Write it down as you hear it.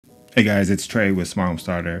Hey guys, it's Trey with Smart Home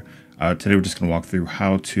Starter. Today we're just going to walk through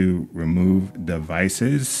how to remove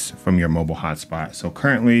devices from your mobile hotspot. So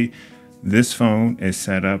currently this phone is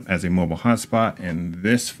set up as a mobile hotspot and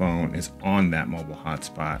this phone is on that mobile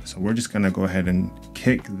hotspot. So we're just going to go ahead and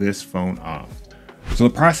kick this phone off. So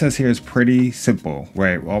the process here is pretty simple,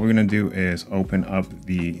 right? All we're going to do is open up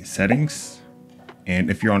the settings. And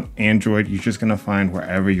if you're on Android, you're just going to find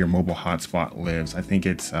wherever your mobile hotspot lives. I think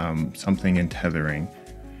it's something in tethering.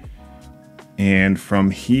 And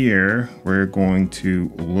from here, we're going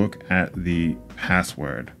to look at the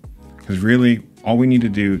password, because really all we need to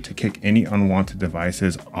do to kick any unwanted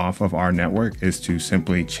devices off of our network is to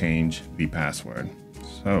simply change the password.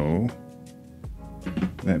 So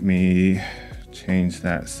let me change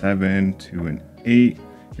that 7 to an 8.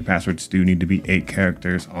 Your passwords do need to be 8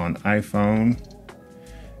 characters on iPhone.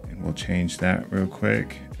 And we'll change that real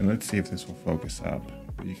quick. And let's see if this will focus up.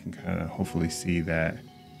 You can kind of hopefully see that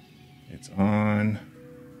it's on,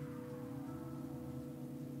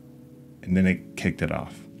 and then it kicked it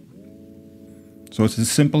off. So it's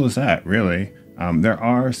as simple as that, really. There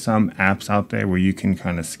are some apps out there where you can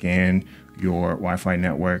kind of scan your Wi-Fi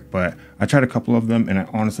network, but I tried a couple of them and I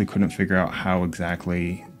honestly couldn't figure out how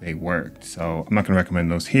exactly they worked. So I'm not going to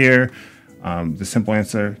recommend those here. The simple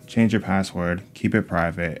answer: change your password, keep it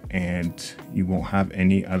private, and you won't have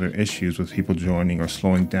any other issues with people joining or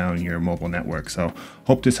slowing down your mobile network. So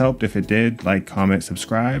hope this helped. If it did, like, comment,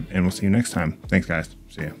 subscribe, and we'll see you next time. Thanks guys.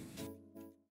 See ya.